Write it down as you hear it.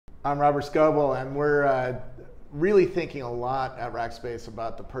I'm Robert Scoble, and we're really thinking a lot at Rackspace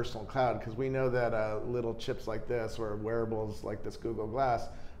about the personal cloud, because we know that little chips like this or wearables like this Google Glass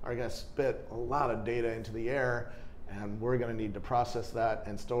are going to spit a lot of data into the air, and we're going to need to process that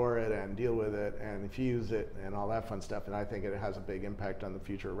and store it and deal with it and fuse it and all that fun stuff. And I think it has a big impact on the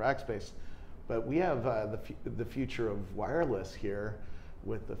future of Rackspace. But we have the future of wireless here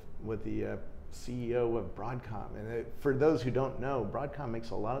with the CEO of Broadcom. And for those who don't know, Broadcom makes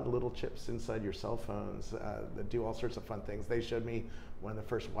a lot of little chips inside your cell phones that do all sorts of fun things. They showed me one of the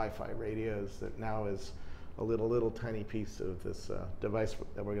first Wi-Fi radios that now is a little tiny piece of this device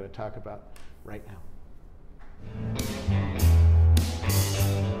that we're going to talk about right now.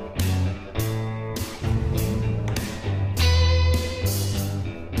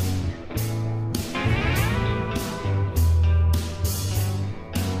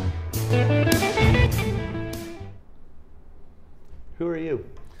 Who are you?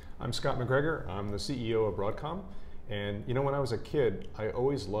 I'm Scott McGregor. I'm the CEO of Broadcom. And you know, when I was a kid, I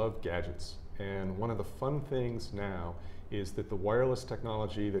always loved gadgets. And one of the fun things now is that the wireless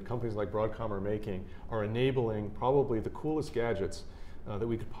technology that companies like Broadcom are making are enabling probably the coolest gadgets that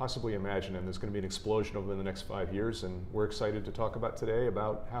we could possibly imagine. And there's going to be an explosion over the next 5 years. And we're excited to talk about today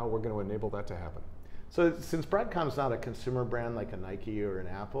about how we're going to enable that to happen. So since Broadcom's not a consumer brand like a Nike or an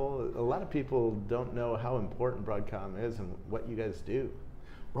Apple, a lot of people don't know how important Broadcom is and what you guys do.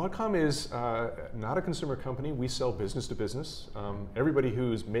 Broadcom is not a consumer company. We sell business to business. Everybody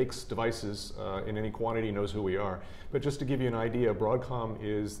who makes devices in any quantity knows who we are. But just to give you an idea, Broadcom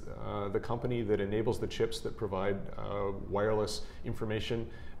is the company that enables the chips that provide wireless information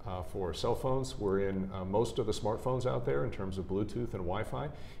for cell phones. We're in most of the smartphones out there in terms of Bluetooth and Wi-Fi.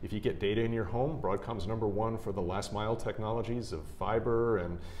 If you get data in your home, Broadcom's #1 for the last mile technologies of fiber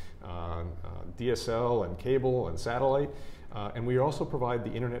and DSL and cable and satellite. And we also provide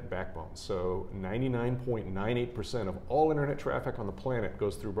the internet backbone. So 99.98% of all internet traffic on the planet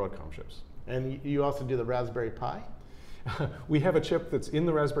goes through Broadcom chips. And you also do the Raspberry Pi? We have a chip that's in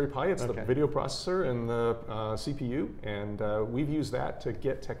the Raspberry Pi. It's the video processor and the CPU, and we've used that to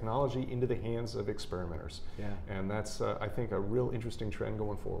get technology into the hands of experimenters. Yeah. And that's, I think, a real interesting trend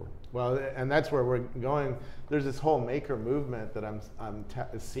going forward. Well, and that's where we're going. There's this whole maker movement that I'm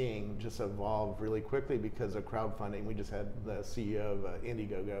seeing just evolve really quickly because of crowdfunding. We just had the CEO of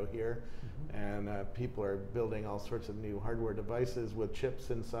Indiegogo here, and people are building all sorts of new hardware devices with chips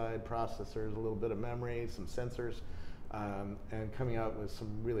inside, processors, a little bit of memory, some sensors. And coming out with some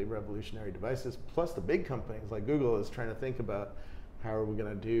really revolutionary devices. Plus the big companies like Google is trying to think about how are we going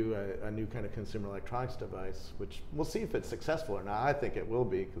to do a new kind of consumer electronics device, which we'll see if it's successful or not. I think it will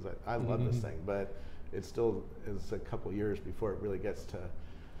be, because I love this thing, but it still is a couple years before it really gets to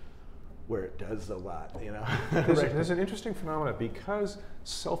where it does a lot, you know. There's an interesting phenomenon because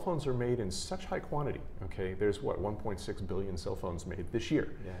cell phones are made in such high quantity. Okay, there's what, 1.6 billion cell phones made this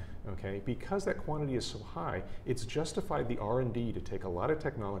year. Yeah. Okay, because that quantity is so high, it's justified the R&D to take a lot of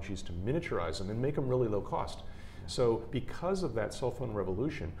technologies to miniaturize them and make them really low cost. So because of that cell phone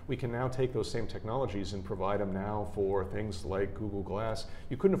revolution, we can now take those same technologies and provide them now for things like Google Glass.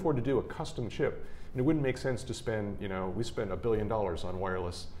 You couldn't afford to do a custom chip, and it wouldn't make sense to spend, you know, we spent $1 billion on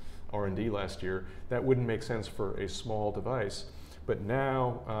wireless R&D last year. That wouldn't make sense for a small device. But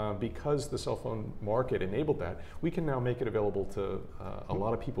now, because the cell phone market enabled that, we can now make it available to a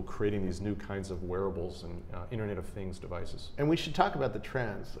lot of people creating these new kinds of wearables and Internet of Things devices. And we should talk about the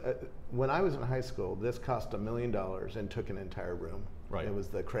trends. When I was in high school, this cost $1 million and took an entire room. Right. It was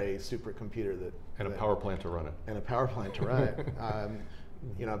the Cray supercomputer and a power plant to run it. And a power plant to run it.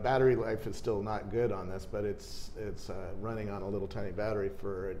 You know, battery life is still not good on this, but it's running on a little tiny battery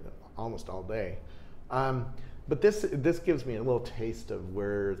for almost all day. But this gives me a little taste of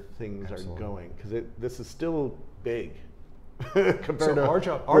where things are going, because this is still big compared to our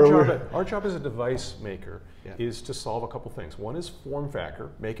job as a device maker is to solve a couple things. One is form factor,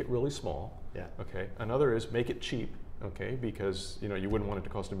 make it really small. Yeah. Okay. Another is make it cheap. Okay, because you know you wouldn't want it to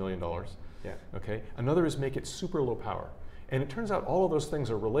cost $1 million. Yeah. Okay. Another is make it super low power. And it turns out all of those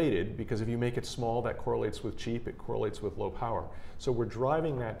things are related, because if you make it small, that correlates with cheap, it correlates with low power. So we're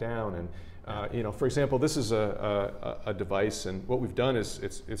driving that down. And you know, for example, this is a device, and what we've done is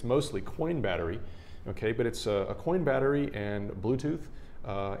it's mostly coin battery, okay, but it's a coin battery and Bluetooth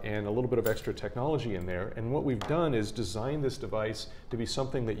and a little bit of extra technology in there. And what we've done is design this device to be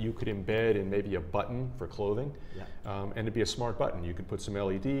something that you could embed in maybe a button for clothing, and to be a smart button. You could put some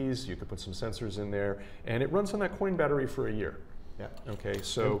LEDs, you could put some sensors in there, and it runs on that coin battery for a year. Yeah. Okay,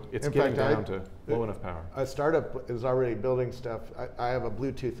 so it's getting down to low enough power. A startup is already building stuff. I have a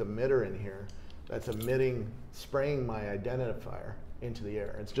Bluetooth emitter in here that's spraying my identifier into the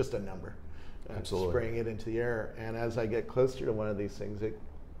air. It's just a number. Absolutely. Spraying it into the air. And as I get closer to one of these things,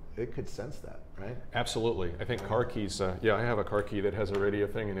 it could sense that, right? Absolutely. I think car keys, yeah, I have a car key that has a radio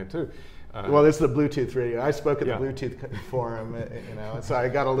thing in it too. Well, this is the Bluetooth radio. I spoke at the Bluetooth forum, so I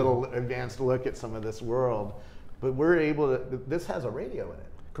got a little advanced look at some of this world. But we're able to, this has a radio in it.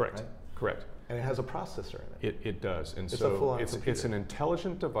 Correct, right? Correct. And it has a processor in it. It does. And it's so it's an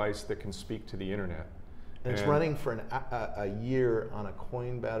intelligent device that can speak to the internet. And it's running for a year on a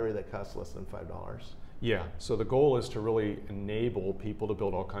coin battery that costs less than $5. Yeah, so the goal is to really enable people to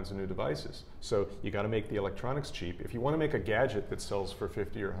build all kinds of new devices. So you got to make the electronics cheap. If you want to make a gadget that sells for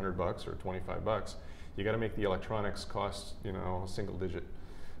 50 or $100 or 25 bucks, you got to make the electronics cost, a single digit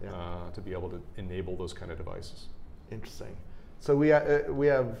to be able to enable those kind of devices. Interesting. So we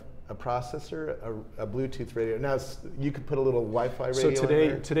have a processor, a Bluetooth radio. Now you could put a little Wi-Fi radio. So today, in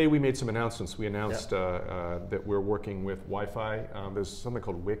there? today we made some announcements. We announced that we're working with Wi-Fi. There's something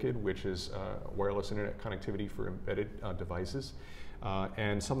called Wicked, which is wireless internet connectivity for embedded devices,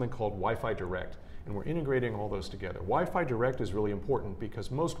 and something called Wi-Fi Direct. And we're integrating all those together. Wi-Fi Direct is really important because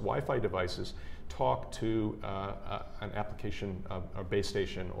most Wi-Fi devices talk to an application, a base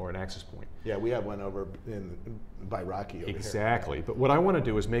station, or an access point. Yeah, we have one over by Rocky over Exactly. here. But what I want to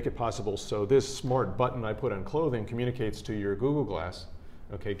do is make it possible so this smart button I put on clothing communicates to your Google Glass,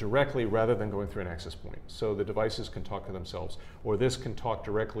 directly rather than going through an access point. So the devices can talk to themselves, or this can talk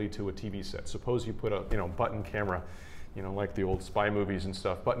directly to a TV set. Suppose you put a button camera, like the old spy movies and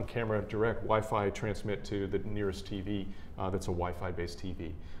stuff, button camera, direct Wi-Fi transmit to the nearest TV that's a Wi-Fi based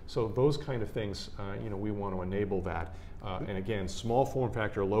TV. So those kind of things, we want to enable that. And again, small form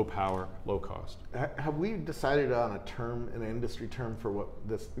factor, low power, low cost. Have we decided on a term, an industry term for what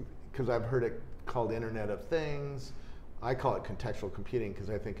this, because I've heard it called Internet of Things. I call it contextual computing because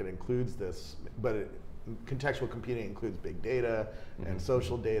I think it includes this, but contextual computing includes big data and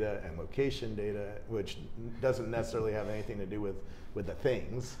social data and location data, which doesn't necessarily have anything to do with the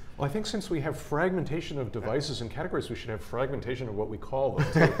things. Well, I think since we have fragmentation of devices and categories, we should have fragmentation of what we call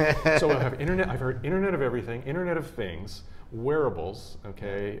them too. So we'll have internet, I've heard Internet of Everything, Internet of Things, wearables,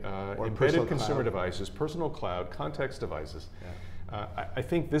 embedded consumer devices, personal cloud, context devices. I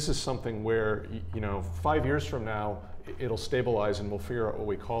think this is something where, 5 years from now, it'll stabilize and we'll figure out what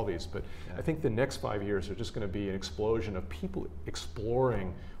we call these. But I think the next 5 years are just going to be an explosion of people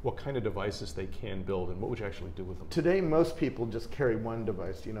exploring what kind of devices they can build and what would you actually do with them. Today, most people just carry one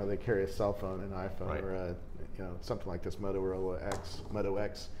device. They carry a cell phone, an iPhone, or something like this Moto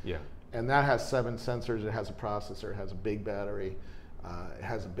X. Yeah. And that has 7 sensors. It has a processor. It has a big battery. It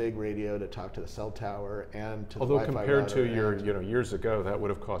has a big radio to talk to the cell tower and to the Wi-Fi compared to router years ago, that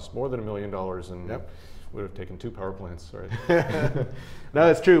would have cost more than $1 million and would have taken 2 power plants, right? No,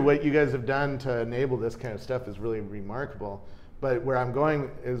 it's true. What you guys have done to enable this kind of stuff is really remarkable. But where I'm going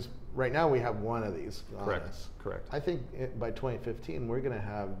is right now we have one of these on us. Correct. I think by 2015 we're going to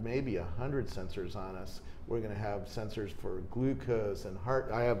have maybe 100 sensors on us. We're going to have sensors for glucose and heart.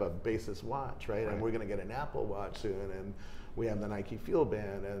 I have a Basis watch, right? And we're going to get an Apple Watch soon, and we have the Nike Feel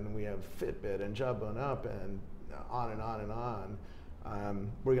Band, and we have Fitbit and Jawbone Up, and on and on and on.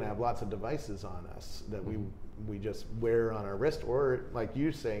 We're going to have lots of devices on us that we just wear on our wrist, or like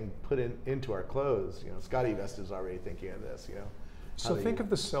you're saying, put into our clothes. Scotty Vest is already thinking of this. So think of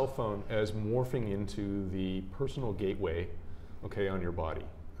the cell phone as morphing into the personal gateway, on your body,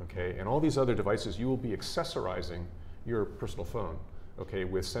 and all these other devices. You will be accessorizing your personal phone,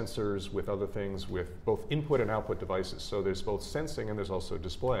 with sensors, with other things, with both input and output devices. So there's both sensing and there's also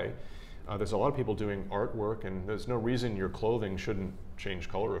display. There's a lot of people doing artwork, and there's no reason your clothing shouldn't change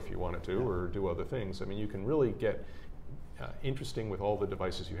color if you wanted to, or do other things. I mean, you can really get interesting with all the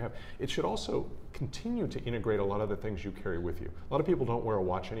devices you have. It should also continue to integrate a lot of the things you carry with you. A lot of people don't wear a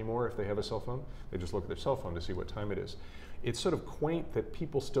watch anymore if they have a cell phone. They just look at their cell phone to see what time it is. It's sort of quaint that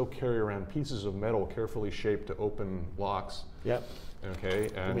people still carry around pieces of metal carefully shaped to open locks. Yep.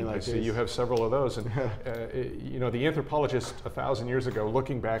 And I see you have several of those. And the anthropologists 1,000 years ago,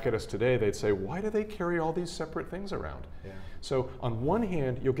 looking back at us today, they'd say, why do they carry all these separate things around? Yeah. So on one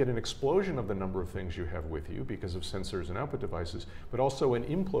hand, you'll get an explosion of the number of things you have with you because of sensors and output devices, but also an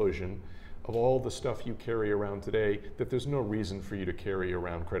implosion of all the stuff you carry around today that there's no reason for you to carry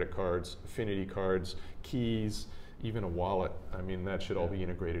around: credit cards, affinity cards, keys, even a wallet. I mean, that should all be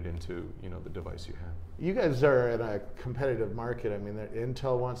integrated into the device you have. You guys are in a competitive market. I mean,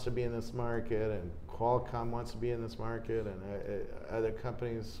 Intel wants to be in this market, and Qualcomm wants to be in this market, and other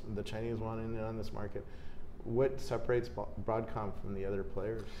companies, the Chinese want in on this market. what separates Broadcom from the other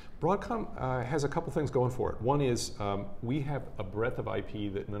players? Broadcom has a couple things going for it. One is we have a breadth of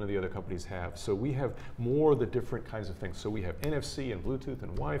IP that none of the other companies have. So we have more of the different kinds of things. So we have NFC and Bluetooth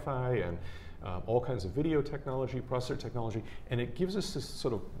and Wi-Fi and all kinds of video technology, processor technology, and it gives us this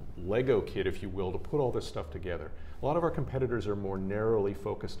sort of Lego kit, if you will, to put all this stuff together. A lot of our competitors are more narrowly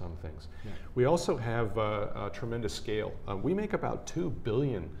focused on things. Yeah. We also have a tremendous scale. We make about 2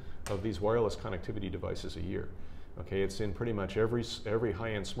 billion of these wireless connectivity devices a year. Okay, it's in pretty much every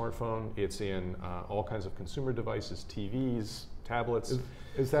high-end smartphone. It's in all kinds of consumer devices, TVs, tablets.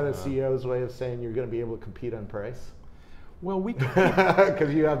 Is that a CEO's way of saying you're going to be able to compete on price? Well, we compete,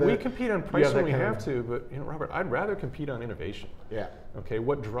 we compete on price when we have to, but Robert, I'd rather compete on innovation. Yeah. Okay,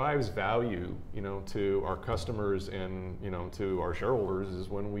 what drives value, to our customers and to our shareholders is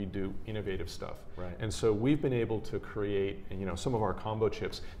when we do innovative stuff. Right. And so we've been able to create, some of our combo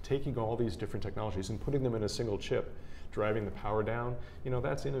chips, taking all these different technologies and putting them in a single chip, driving the power down.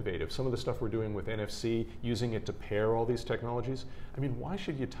 That's innovative. Some of the stuff we're doing with NFC, using it to pair all these technologies. I mean, why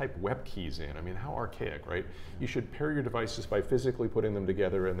should you type web keys in? I mean, how archaic, right? You should pair your devices by physically putting them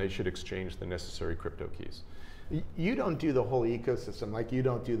together, and they should exchange the necessary crypto keys. You don't do the whole ecosystem, like you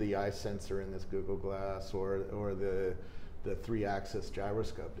don't do the eye sensor in this Google Glass or the 3-axis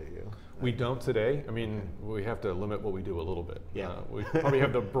gyroscope, do you? We don't today. I mean, we have to limit what we do a little bit. Yeah. We probably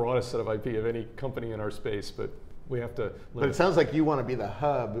have the broadest set of IP of any company in our space, but we have to limit. But it sounds like you want to be the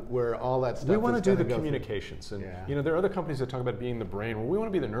hub where all that stuff is. We want to do the communications, and yeah. There are other companies that talk about being the brain. Well, we want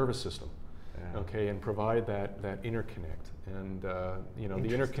to be the nervous system, yeah. Okay, and provide that interconnect. And the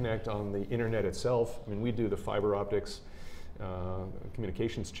interconnect on the internet itself. I mean, we do the fiber optics,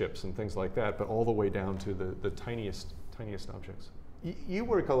 communications chips, and things like that, but all the way down to the tiniest objects. You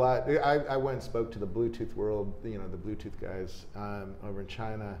work a lot. I went and spoke to the Bluetooth world, the Bluetooth guys over in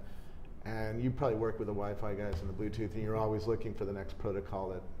China. And you probably work with the Wi-Fi guys and the Bluetooth, and you're always looking for the next protocol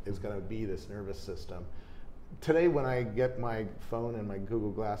that is going to be this nervous system. Today, when I get my phone and my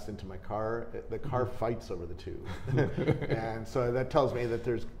Google Glass into my car, the car fights over the two. And so that tells me that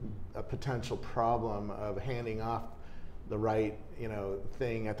there's a potential problem of handing off the right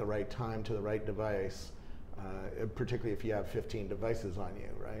thing at the right time to the right device, particularly if you have 15 devices on you,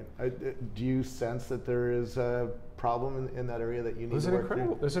 right? Do you sense that there is a problem in that area that you need to work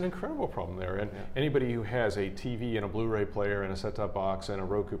through? There's an incredible problem there, and anybody who has a TV and a Blu-ray player and a set-top box and a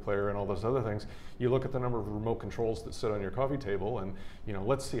Roku player and all those other things, you look at the number of remote controls that sit on your coffee table, and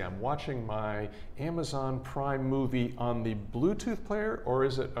let's see, I'm watching my Amazon Prime movie on the Bluetooth player, or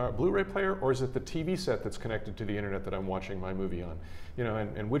is it a Blu-ray player, or is it the TV set that's connected to the internet that I'm watching my movie on?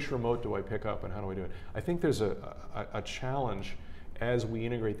 And which remote do I pick up, and how do I do it? I think there's a challenge as we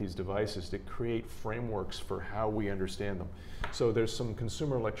integrate these devices to create frameworks for how we understand them. So there's some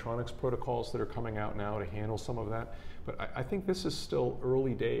consumer electronics protocols that are coming out now to handle some of that, but I think this is still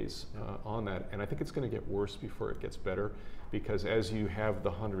early days on that, and I think it's going to get worse before it gets better, because as you have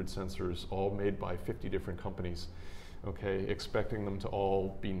the 100 sensors all made by 50 different companies, okay, expecting them to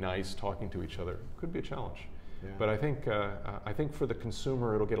all be nice talking to each other could be a challenge. Yeah. But I think for the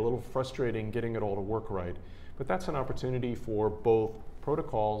consumer, it'll get a little frustrating getting it all to work right. But that's an opportunity for both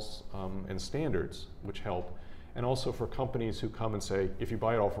protocols and standards, which help, and also for companies who come and say, if you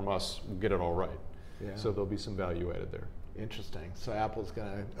buy it all from us, we'll get it all right. Yeah. So there'll be some value added there. Interesting. So Apple's going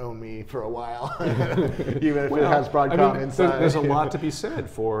to own me for a while, even if it has Broadcom inside. There's a lot to be said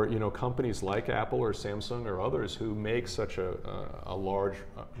for companies like Apple or Samsung or others who make such a large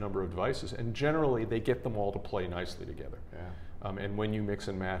number of devices, and generally they get them all to play nicely together. Yeah. And when you mix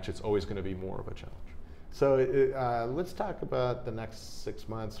and match, it's always going to be more of a challenge. So let's talk about the next 6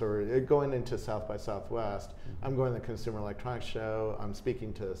 months, or going into South by Southwest. Mm-hmm. I'm going to the Consumer Electronics Show. I'm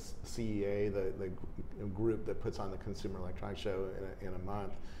speaking to CEA, the group that puts on the Consumer Electronics Show in a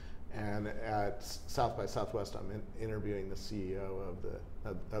month. And at South by Southwest, I'm interviewing the CEO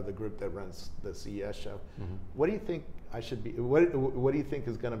of the group that runs the CES show. Mm-hmm. What do you think I should be? What do you think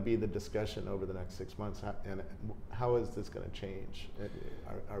is going to be the discussion over the next 6 months? And how is this going to change?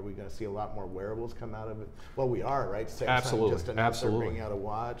 Are we going to see a lot more wearables come out of it? Well, we are, right? Samsung Absolutely. just announced they're bringing out a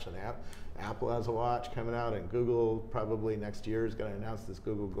watch, and Apple has a watch coming out, and Google probably next year is going to announce this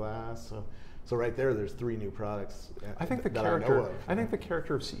Google Glass. So right there's 3 new products. I think the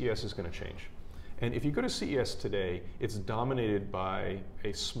character of CES is going to change. And if you go to CES today, it's dominated by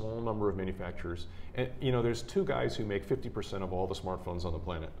a small number of manufacturers. And there's 2 guys who make 50% of all the smartphones on the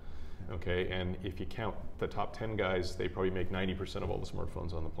planet. Okay, and if you count the top 10 guys, they probably make 90% of all the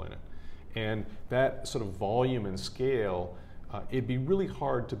smartphones on the planet. And that sort of volume and scale, it'd be really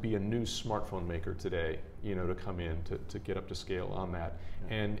hard to be a new smartphone maker today to come in to get up to scale on that.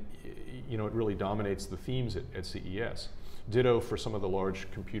 And it really dominates the themes at CES. Ditto for some of the large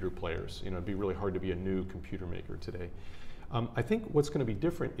computer players. It'd be really hard to be a new computer maker today. I think what's going to be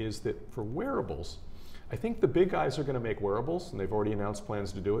different is that for wearables, I think the big guys are going to make wearables, and they've already announced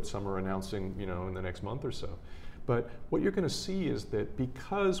plans to do it. Some are announcing, in the next month or so. But what you're going to see is that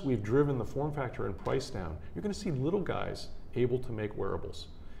because we've driven the form factor and price down, you're going to see little guys able to make wearables.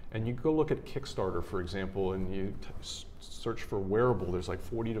 And you go look at Kickstarter, for example, and you search for wearable, there's like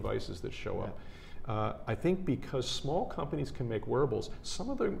 40 devices that show up. I think because small companies can make wearables, some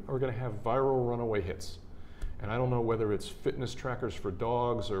of them are going to have viral runaway hits. And I don't know whether it's fitness trackers for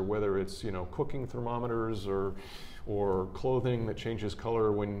dogs or whether it's cooking thermometers or clothing that changes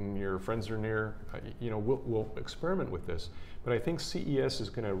color when your friends are near. We'll experiment with this. But I think CES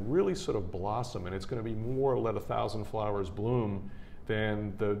is going to really sort of blossom, and it's going to be more let 1,000 flowers bloom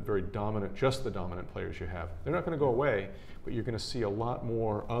than the just the dominant players you have. They're not going to go away, but you're going to see a lot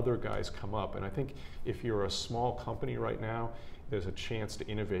more other guys come up. And I think if you're a small company right now, there's a chance to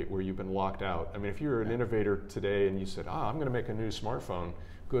innovate where you've been locked out. I mean, if you're an innovator today and you said, I'm going to make a new smartphone,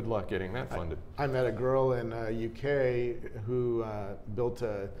 good luck getting that funded. I met a girl in UK who built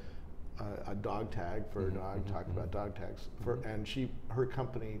a dog tag for a dog, talked about dog tags, and her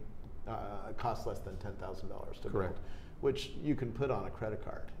company cost less than $10,000 to build, which you can put on a credit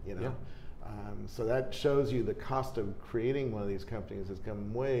card, so that shows you the cost of creating one of these companies has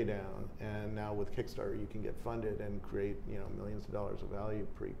come way down, and now with Kickstarter you can get funded and create millions of dollars of value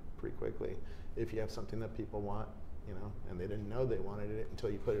pretty quickly if you have something that people want, and they didn't know they wanted it until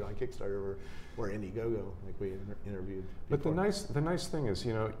you put it on Kickstarter or Indiegogo, like we interviewed before. But the nice thing is,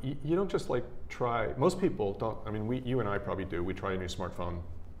 you don't just try. Most people don't. I mean, you and I probably do. We try a new smartphone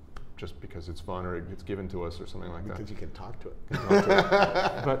just because it's fun or it's given to us or something like that. Because you can talk to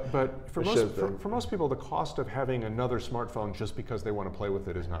it. But for most people, the cost of having another smartphone just because they want to play with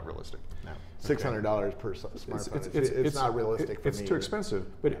it is not realistic. No. $600 per smartphone. It's not realistic for me. It's too expensive.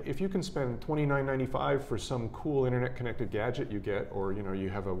 But if you can spend $29.95 for some cool internet-connected gadget you get, or you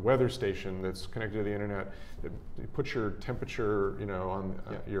have a weather station that's connected to the internet that puts your temperature, on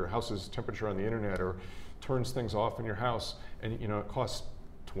your house's temperature on the internet, or turns things off in your house, and it costs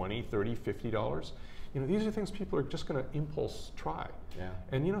 $20, $30, $50. These are things people are just going to impulse try. Yeah.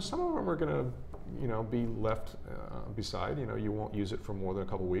 And some of them are going to be left beside. You won't use it for more than a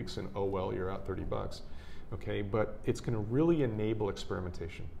couple weeks, and oh well, you're out $30. Okay, but it's going to really enable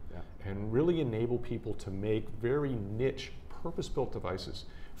experimentation, and really enable people to make very niche, purpose-built devices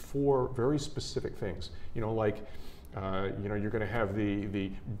for very specific things. Like you're going to have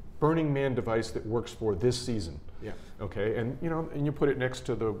the Burning Man device that works for this season. Yeah. Okay, and and you put it next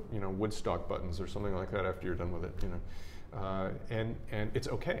to the Woodstock buttons or something like that after you're done with it. And it's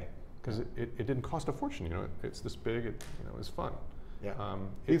okay because it didn't cost a fortune. It's this big. It was fun. Yeah.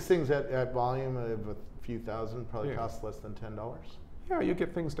 These things at volume of a few thousand probably cost less than $10. Yeah, you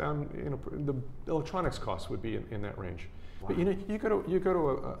get things down. The electronics cost would be in that range. Wow. But you go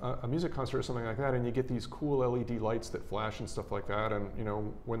to a music concert or something like that, and you get these cool LED lights that flash and stuff like that,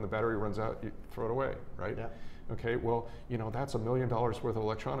 and when the battery runs out, you throw it away, right? Yeah. Okay. Well, that's $1 million worth of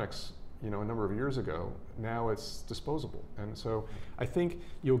electronics. A number of years ago. Now it's disposable, and so I think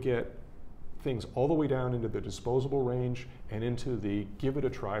you'll get things all the way down into the disposable range and into the give it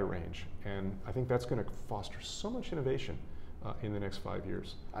a try range, and I think that's going to foster so much innovation in the next 5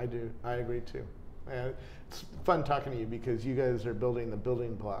 years. I do. I agree too. It's fun talking to you because you guys are building the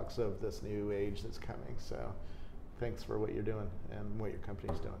building blocks of this new age that's coming. So thanks for what you're doing and what your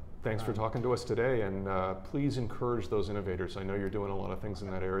company's doing. Thanks for talking to us today, and please encourage those innovators. I know you're doing a lot of things in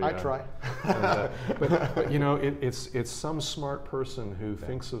that area. I try. But it's some smart person who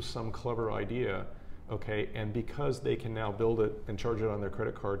thinks of some clever idea, okay, and because they can now build it and charge it on their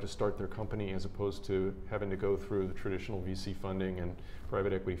credit card to start their company as opposed to having to go through the traditional VC funding and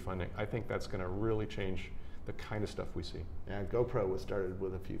private equity funding, I think that's going to really change the kind of stuff we see. Yeah, GoPro was started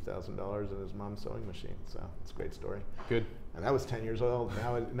with a few $1,000s in his mom's sewing machine, so it's a great story. Good. And that was 10 years old.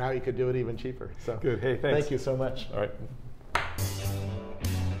 Now he could do it even cheaper. So good. Hey, thanks. Thank you so much. All right.